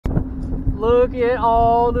Look at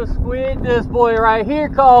all the squid this boy right here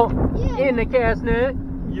caught in the cast net.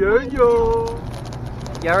 Yo.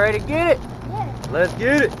 Y'all ready to get it? Yeah. Let's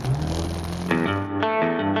get it.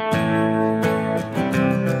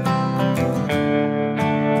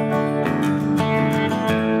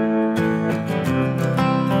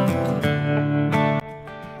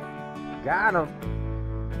 Got him.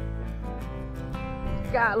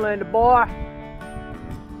 Got Landon, boy.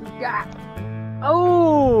 Got.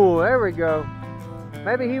 Oh, there we go.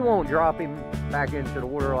 Maybe he won't drop him back into the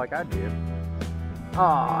water like I did.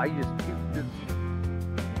 Ah, he just cute. This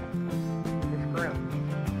shrimp.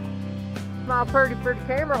 Smile pretty for the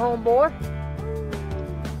camera, homeboy.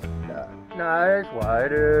 Nice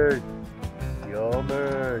whitey.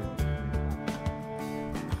 Yummy.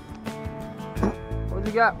 What's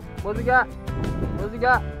he got? What's he got? What's he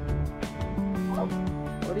got?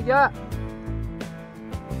 What he got?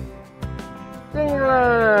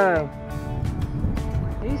 Stingray!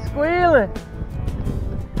 He's squealing.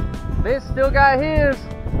 Vince still got his.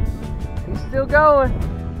 He's still going.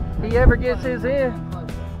 If he ever gets his in.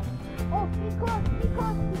 Oh, he's caught. He's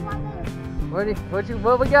right there.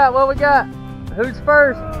 What we got? What we got? Who's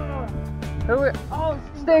first? Who? Oh,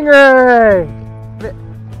 Stingray!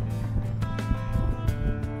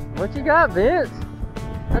 What you got, Vince?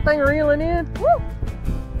 That thing reeling in? Woo!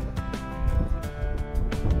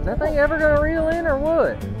 Is that thing ever gonna reel in or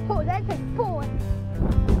what? Oh, that thing's pulling.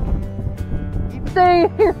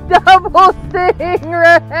 Double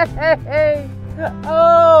stingray!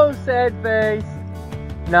 Oh, sad face.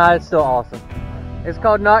 Nah, it's still awesome. It's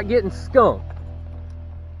called not getting skunked.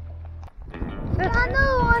 Got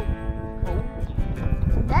another one.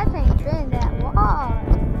 That thing's been that wide.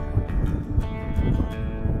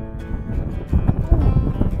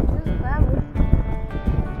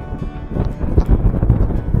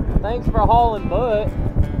 Thanks for hauling butt.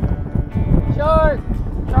 Shark!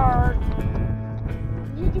 Shark!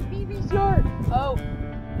 Need your BB shark! Oh,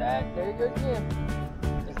 there you go again.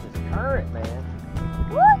 This is current, man.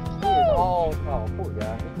 What? He is all, oh, poor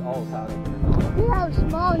guy. He's all tied up in the knot. Look how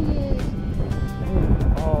small he is.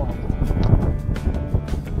 Oh.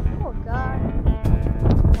 Poor guy.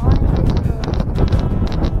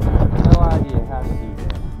 No idea how to do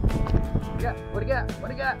that. What do you got? What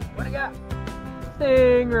do you got? What do you got?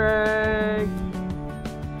 Stingray!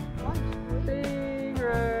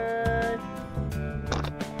 Stingray!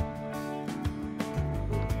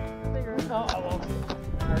 Stingray! Oh, I lost it.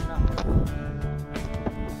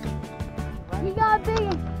 He got a big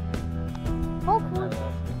one. Hopefully.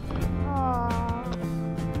 Aww.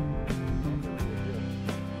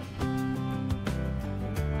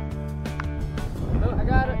 Oh, I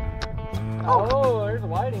got it. Oh, there's a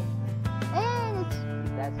whiting. And it's,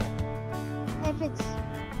 That's it. if it's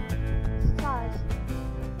size.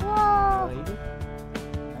 Whoa. Maybe.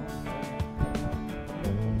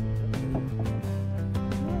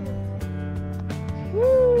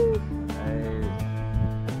 Woo.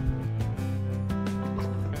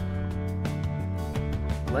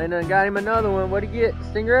 Landon got him another one. What'd he get?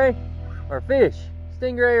 Stingray or fish?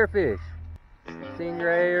 Stingray or fish?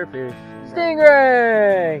 Stingray or fish?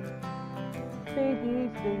 Stingray! Stinky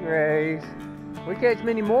stingrays. We catch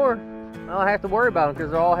many more. I don't have to worry about them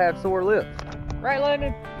because they all have sore lips. Right,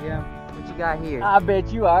 Landon? Yeah. What you got here? I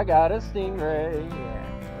bet you I got a stingray. Yeah,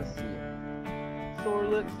 let's see it. Sore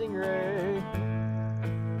lip stingray.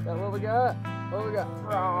 Got what we got? What we got?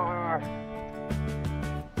 Roar.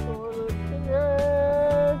 Sore lip stingray.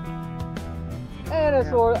 And a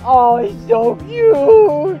sore. Oh, he's so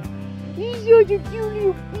cute. He's such a cute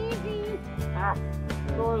little baby. Ah,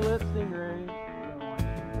 sore lip stingray.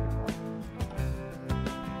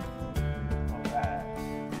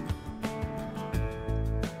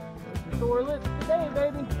 Sore lips today,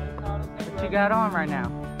 baby. What you got on right now?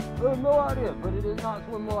 I have no idea, but it is not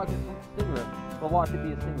swim more like a stingray. But watch it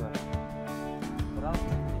be a stingray. But I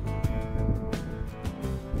don't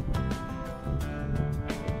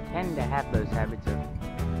Tend to have those habits of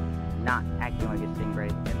not acting like a stingray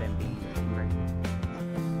and then being a stingray.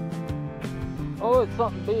 Oh, it's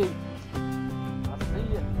something big. I see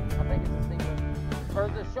it. I think it's a stingray. Or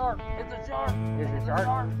it's a shark. It's a shark. Is it a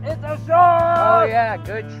shark? It's a shark! Oh yeah,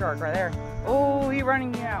 good shark right there. Oh, he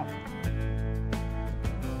running you out.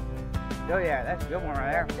 Oh yeah, that's a good one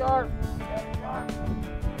right there. Shark.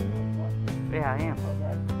 Yeah, I am.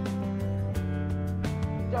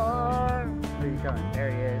 Shark. Where are you coming? There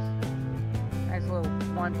he is. Nice little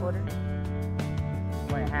 1 footer.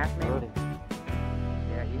 1.5 maybe.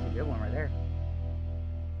 Yeah, he's a good one right there.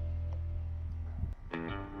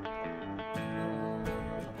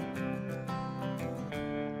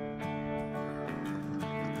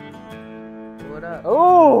 Pull it up.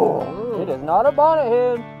 Oh, Ooh. it is not a bonnet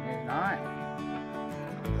head. It's not.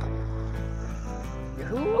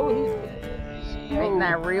 Oh, he's Making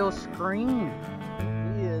that real scream.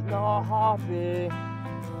 He is not happy.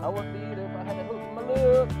 I would be it if I had a hook in my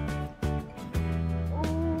lip.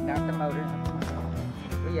 Not the motor.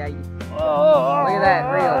 But yeah, Oh, look at that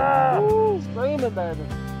reel. Ooh, screaming, baby.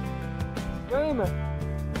 Screaming.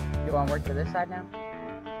 You want to work to this side now?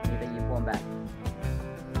 You think you pull him back?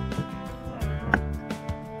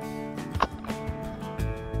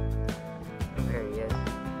 There he is.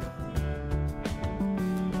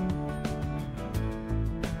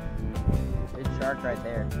 Big shark right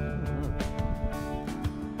there.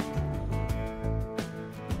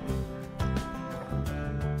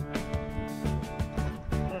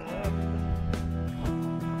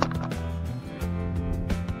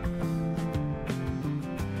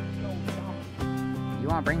 You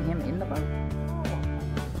want to bring him in the boat?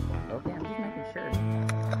 Okay, I'm just making sure.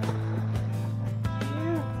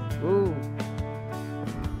 Ooh.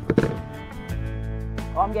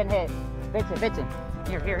 Oh, I'm getting hit. Vincent.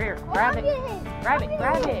 Here. Grab it. Grab it.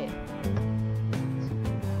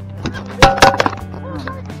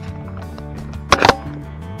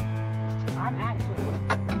 I'm actually...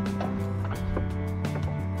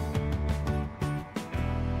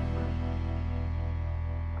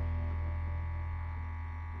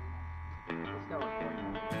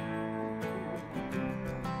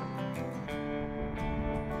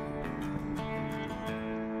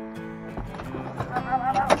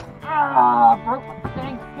 Broke my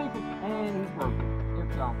dang pieces. And he's broken.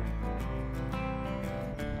 It's gone.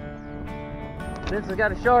 Vincent's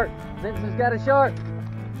got a shark. Vincent's got a shark.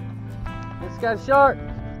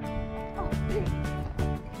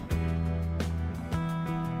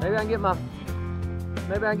 Maybe I can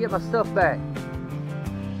get my stuff back.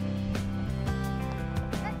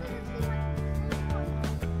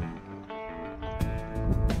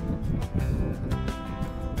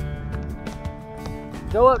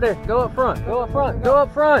 Go up there. Go up front.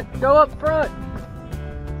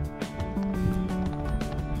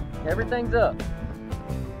 Everything's up.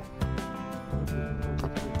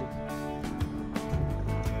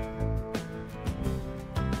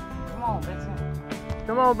 Come on, Vincent.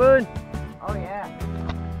 Come on, bud. Oh, yeah.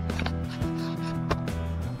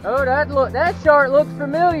 Oh, that shark looks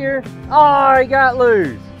familiar. Oh, he got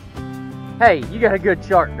loose. Hey, you got a good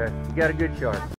shark there. You got a good shark.